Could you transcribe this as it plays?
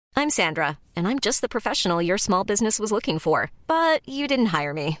I'm Sandra, and I'm just the professional your small business was looking for. But you didn't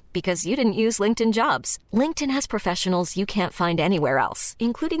hire me because you didn't use LinkedIn Jobs. LinkedIn has professionals you can't find anywhere else,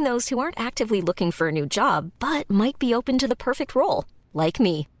 including those who aren't actively looking for a new job, but might be open to the perfect role, like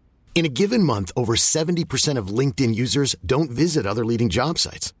me. In a given month, over 70% of LinkedIn users don't visit other leading job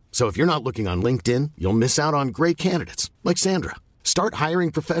sites. So if you're not looking on LinkedIn, you'll miss out on great candidates like Sandra. Start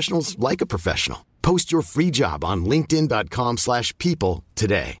hiring professionals like a professional. Post your free job on linkedin.com/people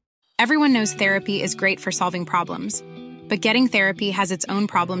today. Everyone knows therapy is great for solving problems, but getting therapy has its own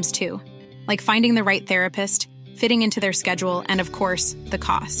problems too, like finding the right therapist, fitting into their schedule, and of course, the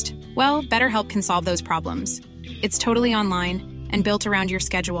cost. Well, BetterHelp can solve those problems. It's totally online and built around your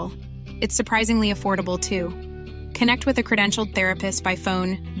schedule. It's surprisingly affordable too. Connect with a credentialed therapist by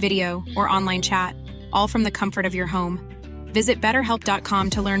phone, video, or online chat, all from the comfort of your home. Visit BetterHelp.com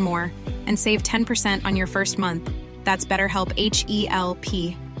to learn more and save 10% on your first month. That's BetterHelp,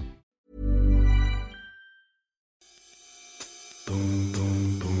 H-E-L-P.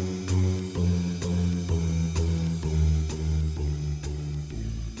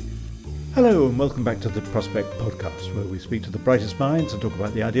 Hello and welcome back to the Prospect Podcast, where we speak to the brightest minds and talk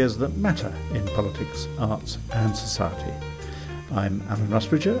about the ideas that matter in politics, arts and society. I'm Alan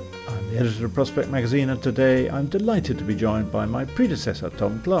Rusbridger, I'm the editor of Prospect magazine, and today I'm delighted to be joined by my predecessor,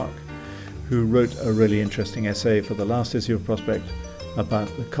 Tom Clark, who wrote a really interesting essay for the last issue of Prospect about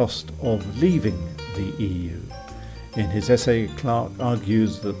the cost of leaving the EU. In his essay, Clark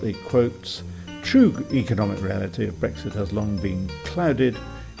argues that the, quotes, true economic reality of Brexit has long been clouded,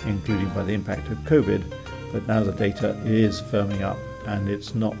 including by the impact of COVID, but now the data is firming up and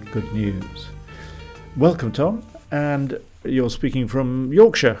it's not good news. Welcome, Tom, and you're speaking from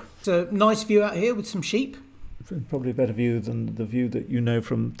Yorkshire. It's a nice view out here with some sheep. Probably a better view than the view that you know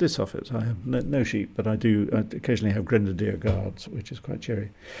from this office. I have no sheep, but I occasionally have Grenadier Guards, which is quite cheery.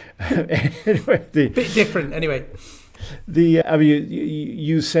 Anyway, bit different, anyway.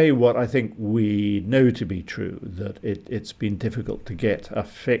 You say what I think we know to be true, that it's been difficult to get a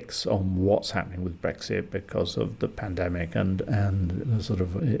fix on what's happening with Brexit because of the pandemic and the sort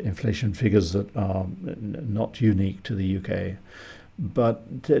of inflation figures that are not unique to the UK.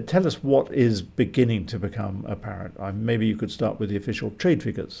 But tell us what is beginning to become apparent. Maybe you could start with the official trade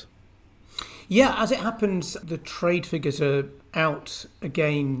figures. Yeah, as it happens, the trade figures are out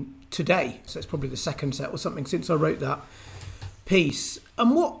again today. So it's probably the second set or something since I wrote that piece.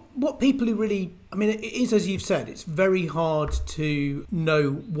 And what people who really, it is, as you've said, it's very hard to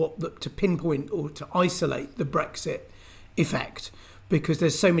know to pinpoint or to isolate the Brexit effect, because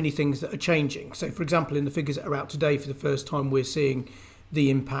there's so many things that are changing. So, for example, in the figures that are out today, for the first time, we're seeing the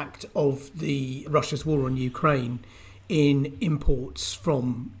impact of Russia's war on Ukraine in imports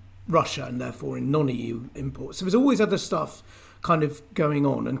from Russia and therefore in non-EU imports. So there's always other stuff kind of going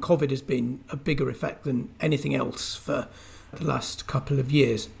on, and COVID has been a bigger effect than anything else for the last couple of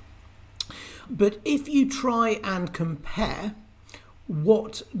years. But if you try and compare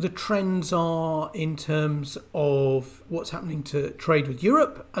what the trends are in terms of what's happening to trade with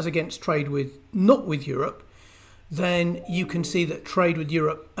Europe as against trade with not with Europe, then you can see that trade with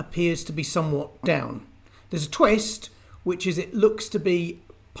Europe appears to be somewhat down. There's a twist, which is it looks to be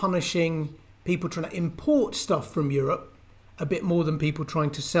punishing people trying to import stuff from Europe a bit more than people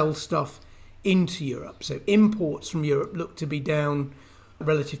trying to sell stuff into Europe. So imports from Europe look to be down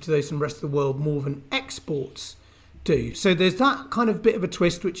relative to those from the rest of the world more than exports do. So there's that kind of bit of a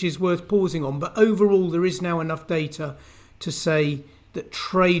twist which is worth pausing on, but overall there is now enough data to say that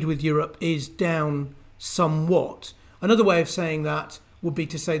trade with Europe is down somewhat. Another way of saying that would be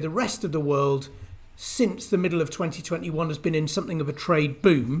to say the rest of the world since the middle of 2021 has been in something of a trade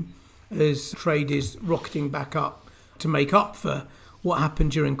boom, as trade is rocketing back up to make up for what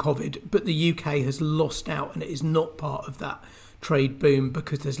happened during COVID, but the UK has lost out and it is not part of that trade boom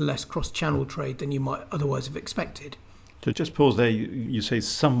because there's less cross-channel trade than you might otherwise have expected. So just pause there. You say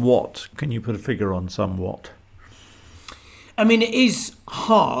somewhat. Can you put a figure on somewhat? It is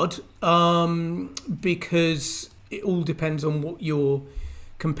hard because it all depends on what you're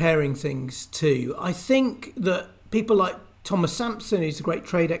comparing things to. I think that people like Thomas Sampson, who's a great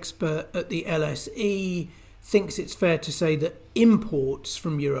trade expert at the LSE, thinks it's fair to say that imports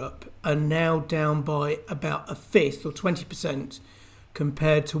from Europe are now down by about a fifth or 20%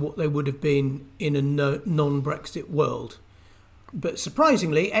 compared to what they would have been in a non-Brexit world. But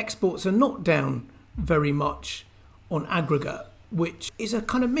surprisingly, exports are not down very much on aggregate, which is a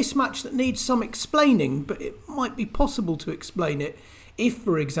kind of mismatch that needs some explaining, but it might be possible to explain it if,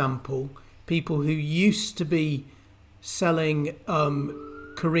 for example, people who used to be selling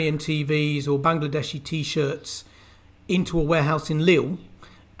Korean TVs or Bangladeshi T-shirts into a warehouse in Lille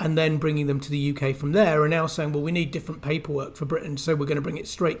and then bringing them to the UK from there, are now saying, well, we need different paperwork for Britain, so we're going to bring it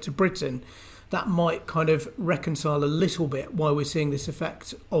straight to Britain. That might kind of reconcile a little bit why we're seeing this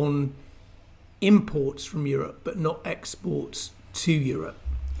effect on imports from Europe, but not exports to Europe.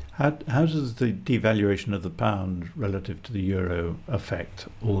 How does the devaluation of the pound relative to the euro affect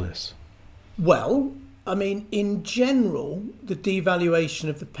all this? Well, I mean, in general, the devaluation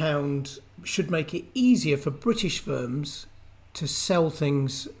of the pound should make it easier for British firms to sell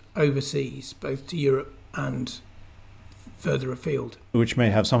things overseas, both to Europe and further afield. Which may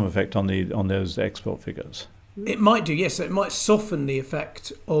have some effect on those export figures. It might do, yes. It might soften the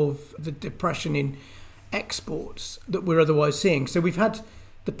effect of the depression in exports that we're otherwise seeing. So we've had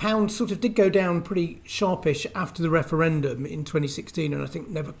the pound sort of did go down pretty sharpish after the referendum in 2016, and I think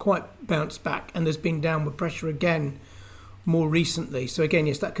never quite bounced back. And there's been downward pressure again more recently. So again,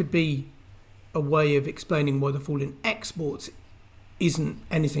 yes, that could be a way of explaining why the fall in exports isn't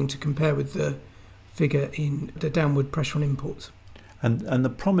anything to compare with the figure in the downward pressure on imports. And the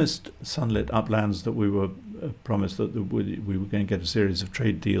promised sunlit uplands that we were promised that we were going to get a series of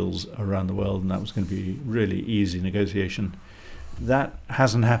trade deals around the world, and that was going to be really easy negotiation. That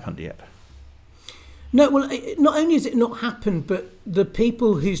hasn't happened yet. No, well, not only has it not happened, but the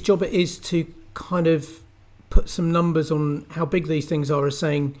people whose job it is to kind of put some numbers on how big these things are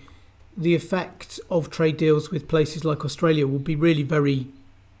saying the effect of trade deals with places like Australia will be really very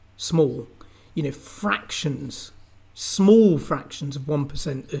small. You know, small fractions of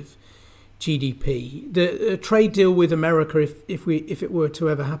 1% of GDP. The trade deal with America, if it were to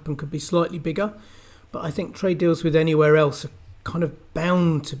ever happen, could be slightly bigger. But I think trade deals with anywhere else are kind of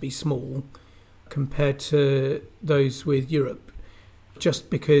bound to be small compared to those with Europe, just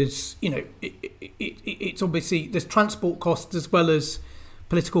because, you know, it's obviously there's transport costs as well as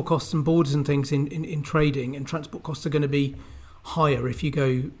political costs and borders and things in trading, and transport costs are going to be higher if you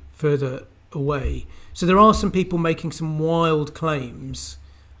go further away. So there are some people making some wild claims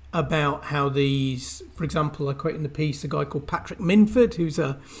about how these, for example, I quote in the piece a guy called Patrick Minford, who's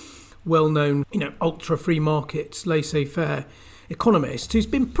a well-known, you know, ultra-free markets, laissez-faire economist, who's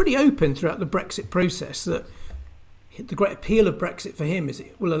been pretty open throughout the Brexit process that the great appeal of Brexit for him is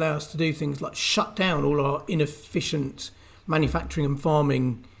it will allow us to do things like shut down all our inefficient manufacturing and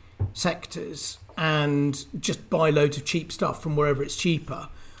farming sectors and just buy loads of cheap stuff from wherever it's cheaper,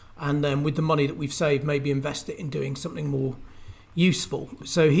 and then with the money that we've saved maybe invest it in doing something more useful.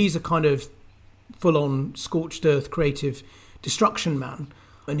 So he's a kind of full-on scorched earth creative destruction man,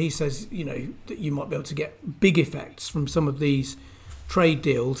 and he says, you know, that you might be able to get big effects from some of these trade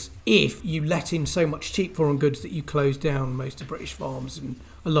deals if you let in so much cheap foreign goods that you close down most of British farms and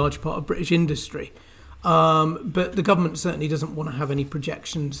a large part of British industry. But the government certainly doesn't want to have any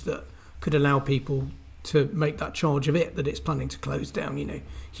projections that could allow people to make that charge of it, that it's planning to close down, you know,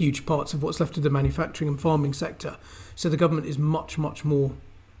 huge parts of what's left of the manufacturing and farming sector. So the government is much, much more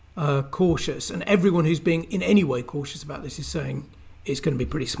cautious. And everyone who's being in any way cautious about this is saying it's going to be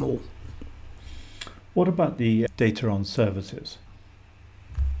pretty small. What about the data on services?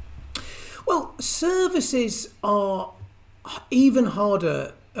 Well, services are even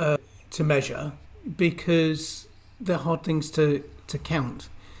harder to measure because they're hard things to count.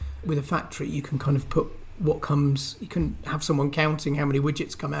 With a factory, you can kind of put what comes, you can have someone counting how many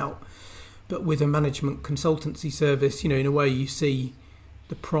widgets come out. But with a management consultancy service, you know, in a way you see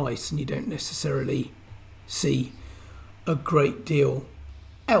the price and you don't necessarily see a great deal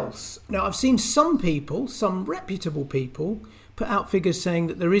else. Now, I've seen some people, some reputable people, put out figures saying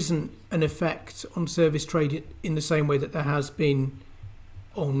that there isn't an effect on service trade in the same way that there has been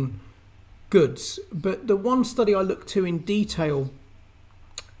on goods. But the one study I looked to in detail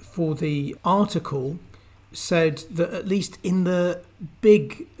for the article said that at least in the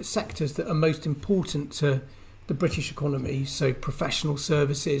big sectors that are most important to the British economy, so professional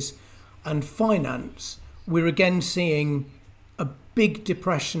services and finance, we're again seeing a big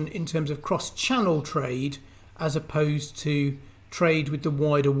depression in terms of cross-channel trade as opposed to trade with the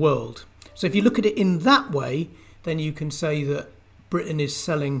wider world. So if you look at it in that way, then you can say that Britain is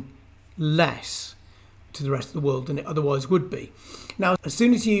selling less to the rest of the world than it otherwise would be. Now, as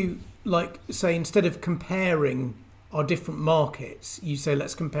soon as you, say, instead of comparing our different markets, you say,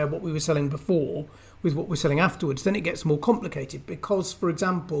 let's compare what we were selling before with what we're selling afterwards, then it gets more complicated because, for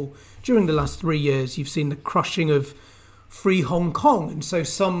example, during the last 3 years, you've seen the crushing of free Hong Kong. And so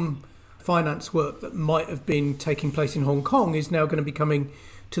some finance work that might have been taking place in Hong Kong is now going to be coming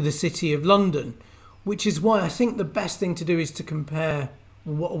to the City of London, which is why I think the best thing to do is to compare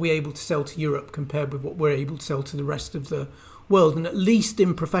what are we able to sell to Europe compared with what we're able to sell to the rest of the world. And at least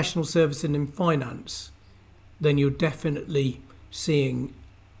in professional service and in finance, then you're definitely seeing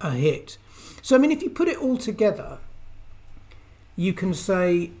a hit. So, I mean, if you put it all together, you can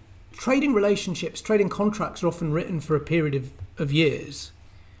say trading relationships, trading contracts are often written for a period of years.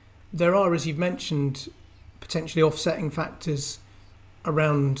 There are, as you've mentioned, potentially offsetting factors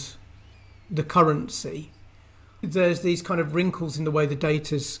around the currency. There's these kind of wrinkles in the way the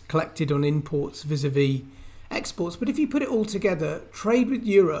data's collected on imports vis-a-vis exports. But if you put it all together, trade with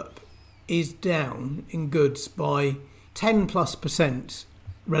Europe is down in goods by 10+%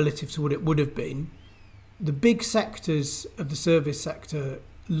 relative to what it would have been. The big sectors of the service sector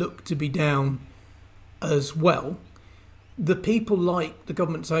look to be down as well. The people like the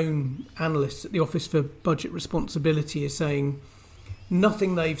government's own analysts at the Office for Budget Responsibility are saying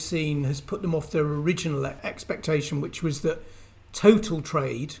nothing they've seen has put them off their original expectation, which was that total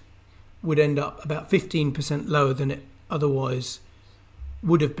trade would end up about 15% lower than it otherwise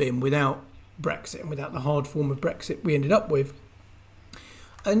would have been without Brexit and without the hard form of Brexit we ended up with.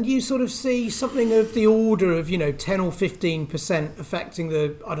 And you sort of see something of the order of, 10 or 15% affecting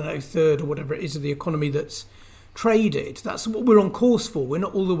the, third or whatever it is of the economy that's traded. That's what we're on course for. We're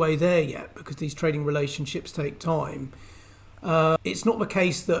not all the way there yet because these trading relationships take time. It's not the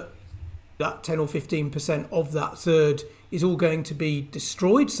case that 10 or 15% of that third is all going to be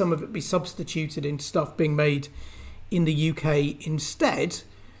destroyed. Some of it be substituted into stuff being made in the UK instead.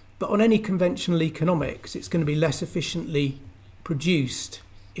 But on any conventional economics, it's going to be less efficiently produced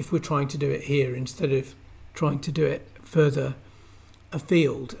if we're trying to do it here instead of trying to do it further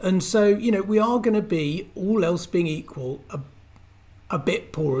afield. And so, we are going to be, all else being equal, a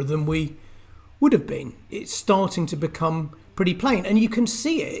bit poorer than we would have been. It's starting to become pretty plain. And you can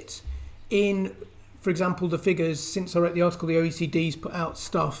see it in, for example, the figures. Since I wrote the article, the OECD's put out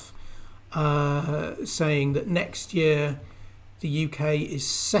stuff saying that next year the UK is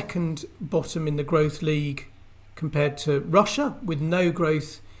second bottom in the growth league compared to Russia, with no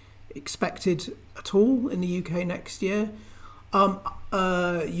growth expected at all in the UK next year.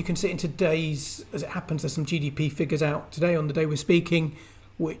 You can see it in today's, as it happens, there's some GDP figures out today on the day we're speaking,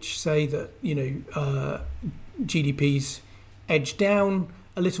 which say that, GDP's edged down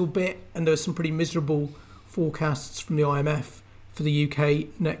a little bit, and there's some pretty miserable forecasts from the IMF for the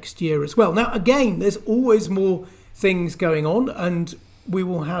UK next year as well. Now, again, there's always more things going on, and we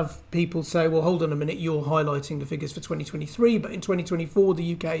will have people say, well, hold on a minute, you're highlighting the figures for 2023, but in 2024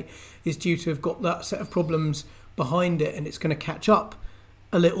 the UK is due to have got that set of problems behind it and it's going to catch up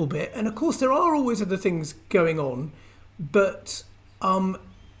a little bit. And of course there are always other things going on, but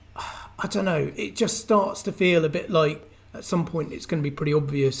I don't know, it just starts to feel a bit like at some point it's going to be pretty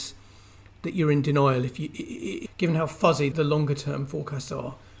obvious that you're in denial if you, given how fuzzy the longer term forecasts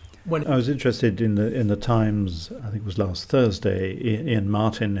are. I was interested in the Times, I think it was last Thursday, Ian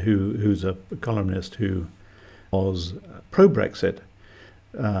Martin, who's a columnist who was pro-Brexit,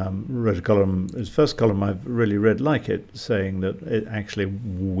 wrote a column, his first column I've really read like it, saying that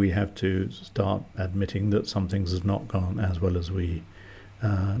we have to start admitting that some things have not gone as well as we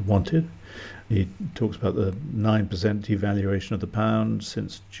wanted. He talks about the 9% devaluation of the pound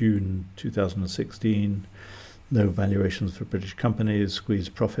since June 2016. No valuations for British companies,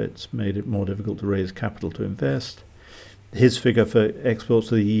 squeezed profits, made it more difficult to raise capital to invest. His figure for exports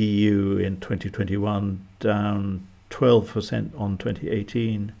to the EU in 2021 down 12% on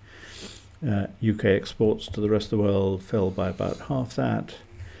 2018. UK exports to the rest of the world fell by about half that.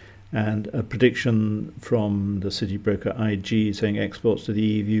 And a prediction from the city broker IG saying exports to the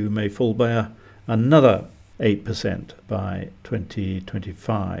EU may fall by another 8% by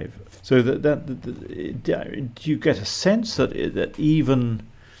 2025. So do you get a sense that even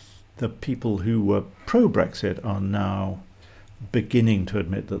the people who were pro-Brexit are now beginning to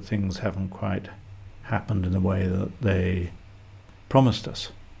admit that things haven't quite happened in the way that they promised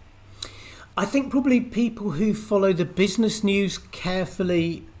us? I think probably people who follow the business news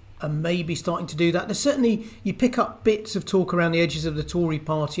carefully are maybe starting to do that. There's certainly, you pick up bits of talk around the edges of the Tory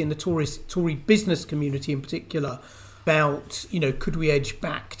party and the Tory business community in particular about, could we edge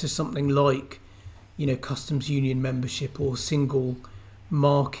back to something like, customs union membership or single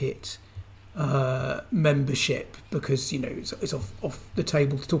market membership, because, it's off the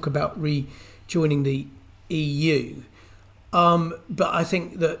table to talk about rejoining the EU. But I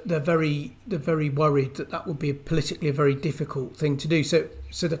think that they're very worried that would be politically a very difficult thing to do.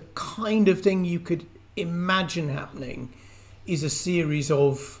 So the kind of thing you could imagine happening is a series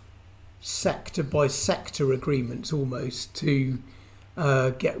of sector by sector agreements almost to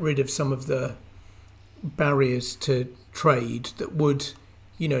get rid of some of the barriers to trade that would,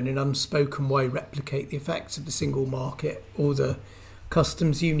 in an unspoken way, replicate the effects of the single market or the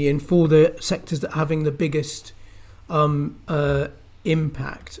customs union for the sectors that are having the biggest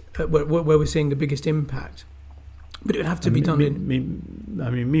impact, where we're seeing the biggest impact. But it would have to be done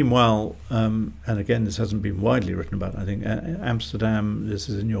meanwhile, and again, this hasn't been widely written about, I think, Amsterdam, this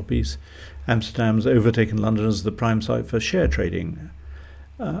is in your piece, Amsterdam's overtaken London as the prime site for share trading.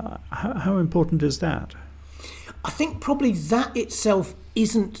 How important is that? I think probably that itself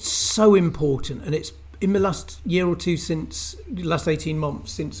isn't so important, and it's in the last year or two, since the last 18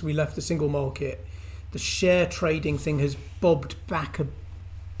 months since we left the single market, the share trading thing has bobbed back a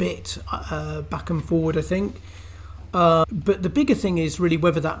bit, back and forward, I think. But the bigger thing is really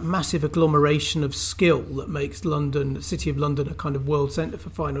whether that massive agglomeration of skill that makes London, the City of London, a kind of world centre for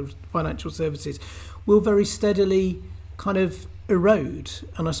financial services, will very steadily kind of erode.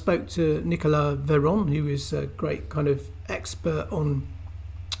 And I spoke to Nicolas Véron, who is a great kind of expert on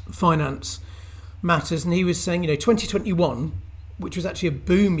finance matters, and he was saying, 2021, which was actually a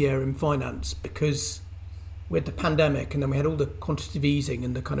boom year in finance because we had the pandemic and then we had all the quantitative easing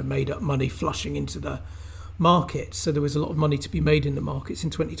and the kind of made up money flushing into the markets. So there was a lot of money to be made in the markets in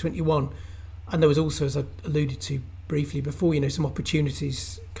 2021. And there was also, as I alluded to briefly before, some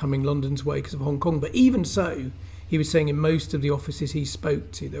opportunities coming London's way because of Hong Kong. But even so, he was saying in most of the offices he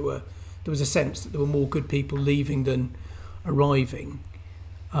spoke to, there was a sense that there were more good people leaving than arriving.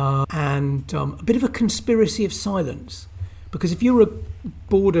 And a bit of a conspiracy of silence. Because if you're a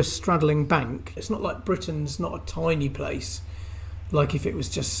border straddling bank, it's not like Britain's not a tiny place. Like if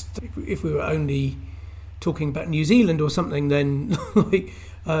we were only talking about New Zealand or something, then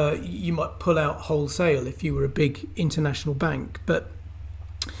you might pull out wholesale if you were a big international bank. But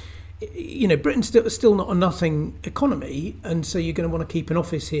Britain's still not a nothing economy, and so you're going to want to keep an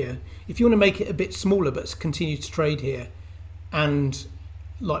office here. If you want to make it a bit smaller but continue to trade here and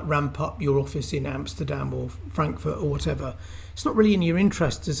ramp up your office in Amsterdam or Frankfurt or whatever, it's not really in your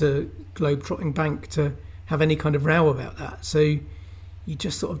interest as a globe-trotting bank to have any kind of row about that. So you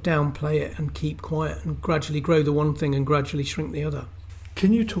just sort of downplay it and keep quiet and gradually grow the one thing and gradually shrink the other.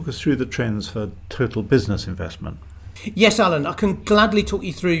 Can you talk us through the trends for total business investment? Yes, Alan, I can gladly talk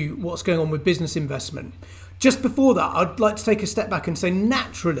you through what's going on with business investment. Just before that, I'd like to take a step back and say,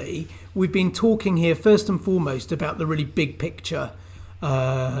 naturally, we've been talking here first and foremost about the really big picture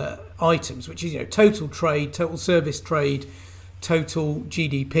items, which is total trade, total service trade, total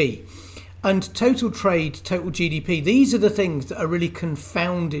GDP. And total trade, total GDP, these are the things that are really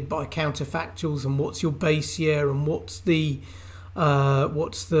confounded by counterfactuals and what's your base year and what's the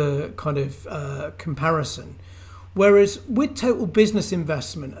kind of comparison. Whereas with total business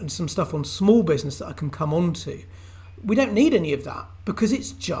investment and some stuff on small business that I can come on to, we don't need any of that because it's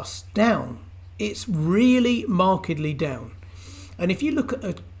just down. It's really markedly down. And if you look at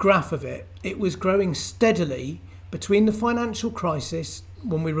a graph of it, it was growing steadily between the financial crisis,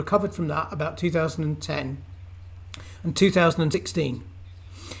 when we recovered from that, about 2010 and 2016.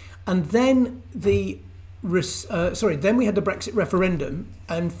 And then then we had the Brexit referendum,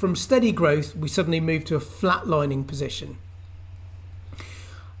 and from steady growth, we suddenly moved to a flatlining position.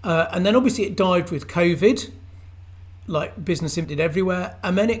 And then obviously it dived with COVID, like business did everywhere,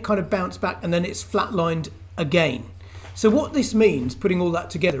 and then it kind of bounced back, and then it's flatlined again. So what this means, putting all that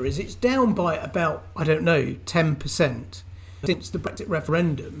together, is it's down by about, 10% since the Brexit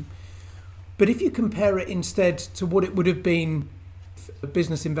referendum. But if you compare it instead to what it would have been if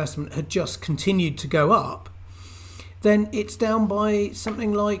business investment had just continued to go up, then it's down by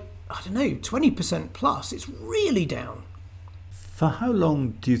something like, 20% plus. It's really down. For how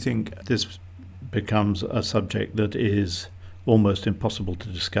long do you think this becomes a subject that is almost impossible to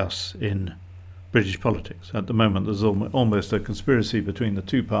discuss in British politics? At the moment, there's almost a conspiracy between the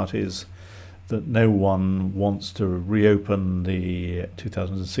two parties that no one wants to reopen the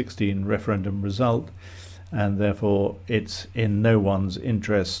 2016 referendum result, and therefore it's in no one's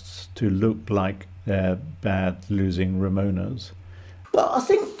interests to look like they're bad losing Ramonas. Well, I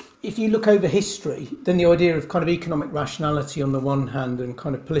think if you look over history, then the idea of kind of economic rationality on the one hand and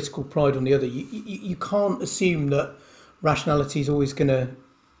kind of political pride on the other, you can't assume that rationality is always going to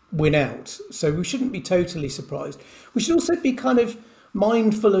win out. So we shouldn't be totally surprised. We should also be kind of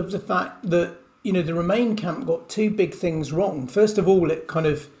mindful of the fact that, the Remain camp got two big things wrong. First of all, it kind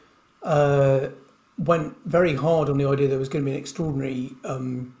of went very hard on the idea there was going to be an extraordinary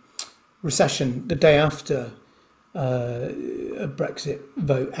recession the day after a Brexit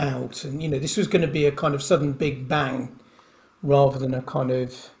vote out. And, this was going to be a kind of sudden big bang rather than a kind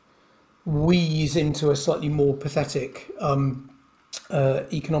of wheeze into a slightly more pathetic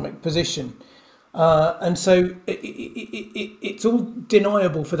economic position. And so it's all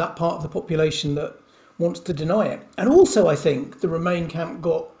deniable for that part of the population that wants to deny it. And also, I think the Remain camp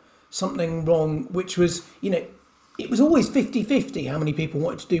got something wrong, which was, it was always 50-50 how many people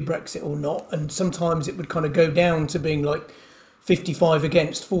wanted to do Brexit or not. And sometimes it would kind of go down to being like 55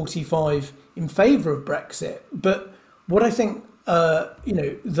 against, 45 in favour of Brexit. But what I think,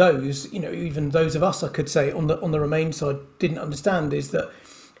 even those of us, I could say, on the Remain side didn't understand is that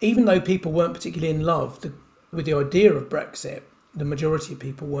even though people weren't particularly in love with the idea of Brexit, the majority of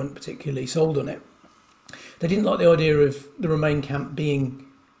people weren't particularly sold on it. They didn't like the idea of the Remain camp being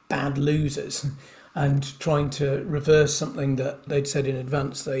bad losers and trying to reverse something that they'd said in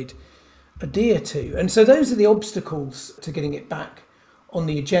advance they'd adhere to. And so those are the obstacles to getting it back on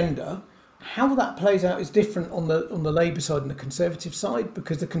the agenda. How that plays out is different on the Labour side and the Conservative side,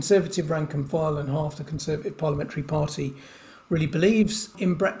 because the Conservative rank and file and half the Conservative Parliamentary Party really believes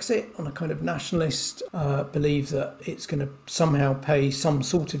in Brexit on a kind of nationalist, believe that it's going to somehow pay some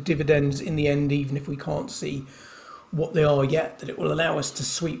sort of dividends in the end, even if we can't see what they are yet, that it will allow us to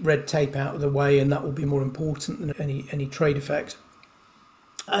sweep red tape out of the way, and that will be more important than any trade effect.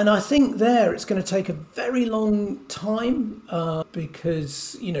 And I think there it's going to take a very long time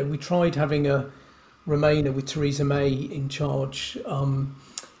because, we tried having a Remainer with Theresa May in charge,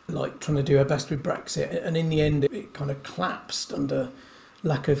 trying to do her best with Brexit. And in the end, it kind of collapsed under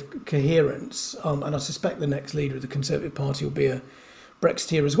lack of coherence. And I suspect the next leader of the Conservative Party will be a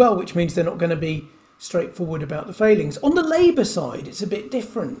Brexiteer as well, which means they're not going to be straightforward about the failings. On the Labour side, it's a bit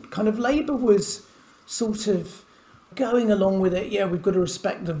different. Kind of Labour was sort of going along with it. Yeah, we've got to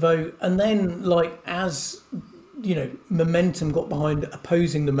respect the vote. And then, as momentum got behind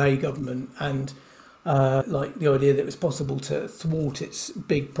opposing the May government and the idea that it was possible to thwart its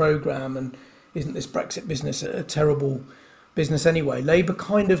big programme, and isn't this Brexit business a terrible business anyway? Labour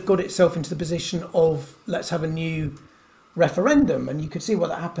kind of got itself into the position of let's have a new referendum, and you could see what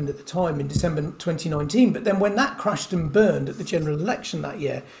that happened at the time in December 2019. But then when that crashed and burned at the general election that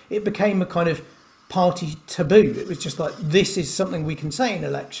year, it became a kind of party taboo. It was just like, this is something we can say in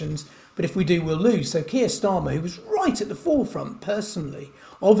elections, but if we do, we'll lose. So Keir Starmer, who was right at the forefront personally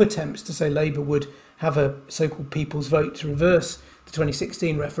of attempts to say Labour would have a so-called people's vote to reverse the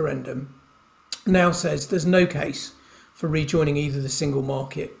 2016 referendum, now says there's no case for rejoining either the single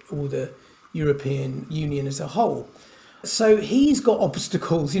market or the European Union as a whole. So he's got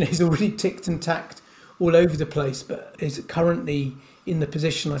obstacles, he's already ticked and tacked all over the place, but is currently in the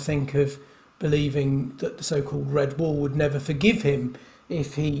position, I think, of believing that the so-called Red Wall would never forgive him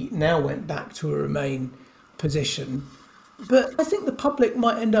if he now went back to a Remain position. But I think the public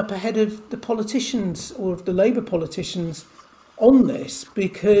might end up ahead of the politicians or of the Labour politicians on this,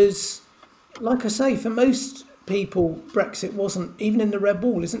 because, like I say, for most people, Brexit wasn't, even in the Red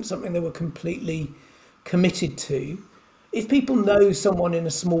Wall, isn't something they were completely committed to. If people know someone in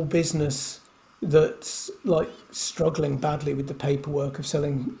a small business that's struggling badly with the paperwork of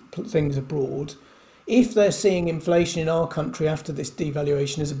selling things abroad, if they're seeing inflation in our country after this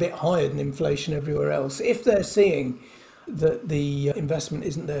devaluation is a bit higher than inflation everywhere else, if they're seeing that the investment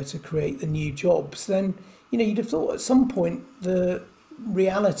isn't there to create the new jobs, then you'd have thought at some point the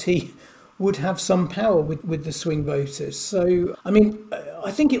reality would have some power with the swing voters. So,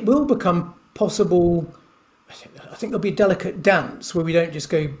 I think it will become possible. I think there'll be a delicate dance where we don't just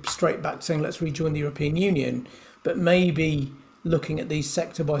go straight back to saying let's rejoin the European Union, but maybe looking at these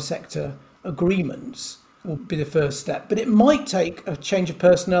sector by sector agreements will be the first step. But it might take a change of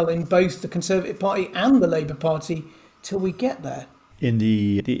personnel in both the Conservative Party and the Labour Party till we get there. In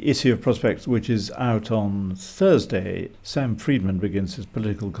the issue of Prospect, which is out on Thursday, Sam Friedman begins his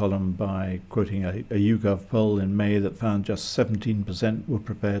political column by quoting a YouGov poll in May that found just 17% were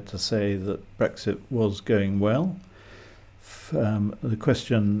prepared to say that Brexit was going well. The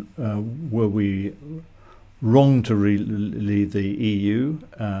question, were we wrong to leave the EU?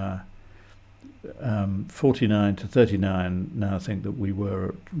 49 to 39 now think that we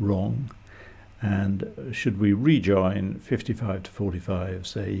were wrong. And should we rejoin? 55 to 45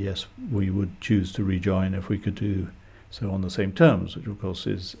 say yes, we would choose to rejoin if we could do so on the same terms, which of course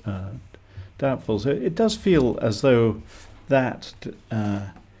is doubtful. So it does feel as though that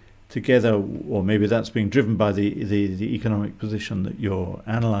together, or maybe that's being driven by the economic position that you're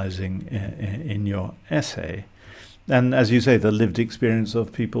analysing in your essay. And as you say, the lived experience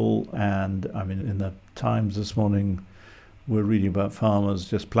of people, and in the Times this morning, we're reading about farmers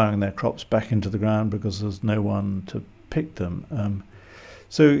just ploughing their crops back into the ground because there's no one to pick them.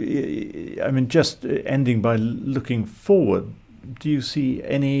 Just ending by looking forward, do you see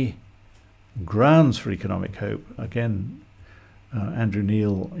any grounds for economic hope? Again, Andrew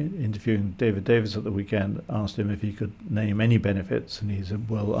Neil, interviewing David Davis at the weekend, asked him if he could name any benefits, and he said,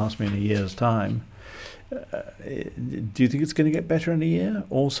 well, ask me in a year's time. Do you think it's going to get better in a year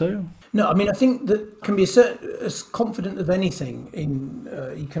also? No, I mean, I think that can be as confident of anything in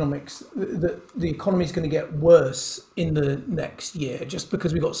economics, that the economy is going to get worse in the next year, just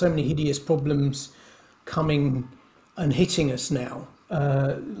because we've got so many hideous problems coming and hitting us now,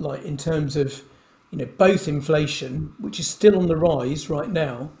 like in terms of, both inflation, which is still on the rise right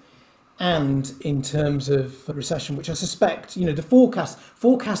now, and in terms of recession, which I suspect, the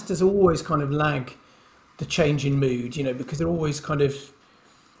forecasters always kind of lag the change in mood, because they're always kind of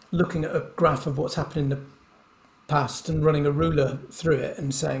looking at a graph of what's happened in the past and running a ruler through it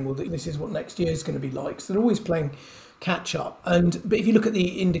and saying, well, this is what next year is going to be like. So they're always playing catch up. But if you look at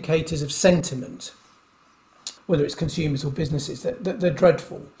the indicators of sentiment, whether it's consumers or businesses, they're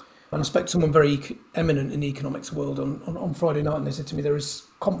dreadful. And I spoke to someone very eminent in the economics world on Friday night, and they said to me they're as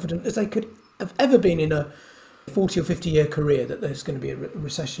confident as they could have ever been in a 40 or 50 year career that there's going to be a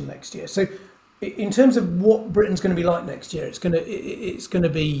recession next year. So in terms of what Britain's going to be like next year, it's going to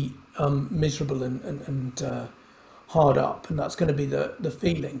be miserable and hard up, and that's going to be the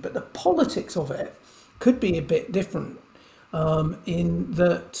feeling. But the politics of it could be a bit different, in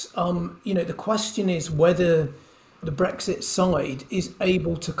that the question is whether the Brexit side is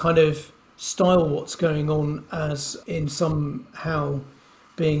able to kind of style what's going on as in somehow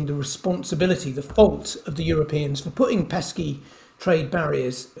being the responsibility, the fault of the Europeans for putting pesky trade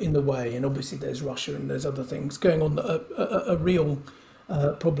barriers in the way. And obviously there's Russia and there's other things going on that are real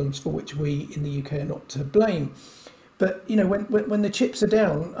problems for which we in the UK are not to blame. But, when the chips are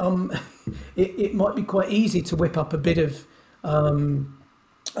down, it might be quite easy to whip up a bit of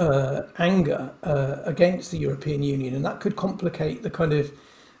anger against the European Union, and that could complicate the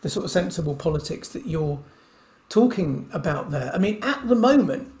sort of sensible politics that you're talking about there. I mean, at the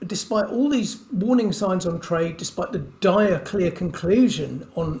moment, despite all these warning signs on trade, despite the dire clear conclusion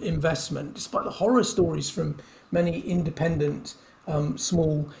on investment, despite the horror stories from many independent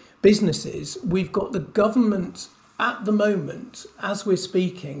small businesses, we've got the government at the moment, as we're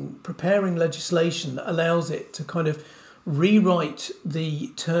speaking, preparing legislation that allows it to kind of rewrite the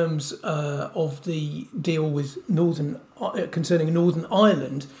terms of the deal with concerning Northern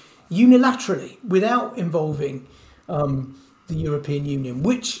Ireland unilaterally, without involving the European Union,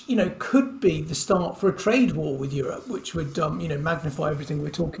 which could be the start for a trade war with Europe, which would magnify everything we're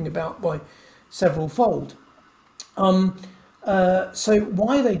talking about by several fold. So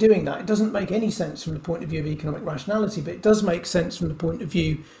why are they doing that? It doesn't make any sense from the point of view of economic rationality, but it does make sense from the point of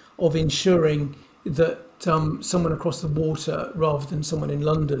view of ensuring that someone across the water rather than someone in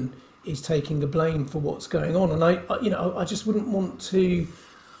London is taking the blame for what's going on. And I just wouldn't want to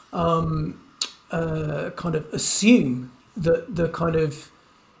kind of assume that the kind of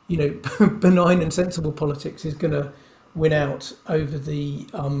benign and sensible politics is going to win out over the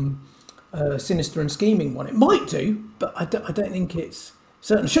sinister and scheming one. It might do, but I don't think it's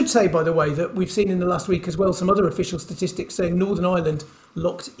certain. I should say, by the way, that we've seen in the last week as well some other official statistics saying Northern Ireland,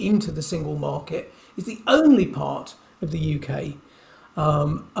 locked into the single market, is the only part of the UK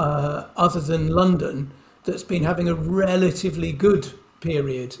other than London that's been having a relatively good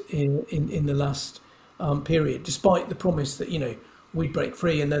period in the last period, despite the promise that we'd break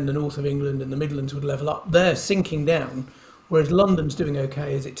free and then the north of England and the Midlands would level up. They're sinking down, whereas London's doing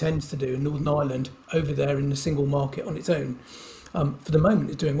okay, as it tends to do, and Northern Ireland over there in the single market on its own for the moment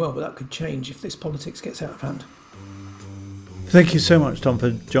is doing well, but that could change if this politics gets out of hand. Thank you so much, Tom,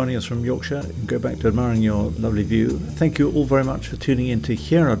 for joining us from Yorkshire. Go back to admiring your lovely view. Thank you all very much for tuning in to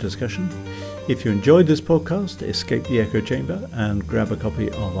hear our discussion. If you enjoyed this podcast, escape the echo chamber and grab a copy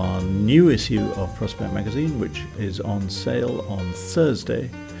of our new issue of Prospect Magazine, which is on sale on Thursday,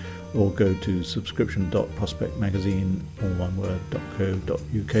 or go to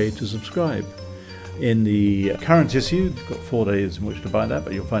subscription.prospectmagazine.co.uk to subscribe. In the current issue, you've got 4 days in which to buy that,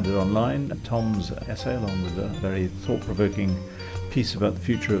 but you'll find it online. Tom's essay, along with a very thought-provoking piece about the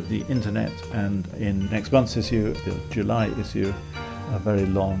future of the internet, and in next month's issue, the July issue, a very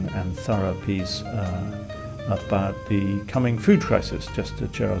long and thorough piece about the coming food crisis, just to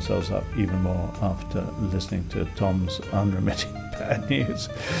cheer ourselves up even more after listening to Tom's unremitting bad news.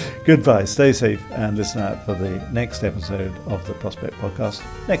 Goodbye, stay safe, and listen out for the next episode of the Prospect Podcast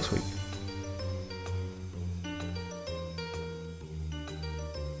next week.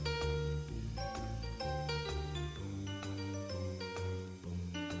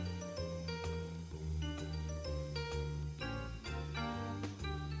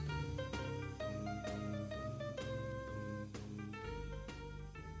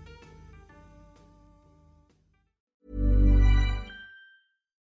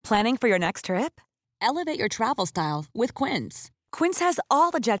 Planning for your next trip? Elevate your travel style with Quince. Quince has all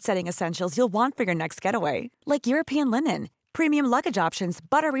the jet-setting essentials you'll want for your next getaway, like European linen, premium luggage options,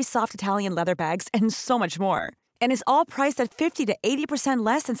 buttery soft Italian leather bags, and so much more. And is all priced at 50 to 80%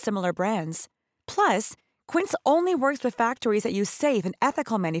 less than similar brands. Plus, Quince only works with factories that use safe and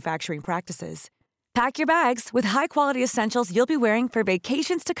ethical manufacturing practices. Pack your bags with high-quality essentials you'll be wearing for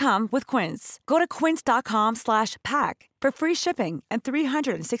vacations to come with Quince. Go to quince.com/pack for free shipping and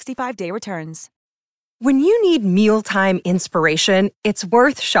 365-day returns. When you need mealtime inspiration, it's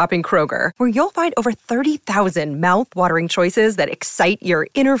worth shopping Kroger, where you'll find over 30,000 mouth-watering choices that excite your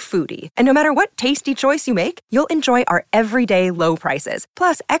inner foodie. And no matter what tasty choice you make, you'll enjoy our everyday low prices,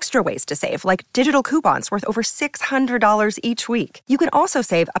 plus extra ways to save, like digital coupons worth over $600 each week. You can also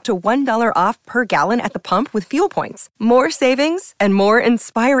save up to $1 off per gallon at the pump with fuel points. More savings and more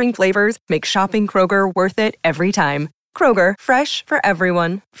inspiring flavors make shopping Kroger worth it every time. Kroger, fresh for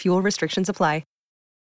everyone. Fuel restrictions apply.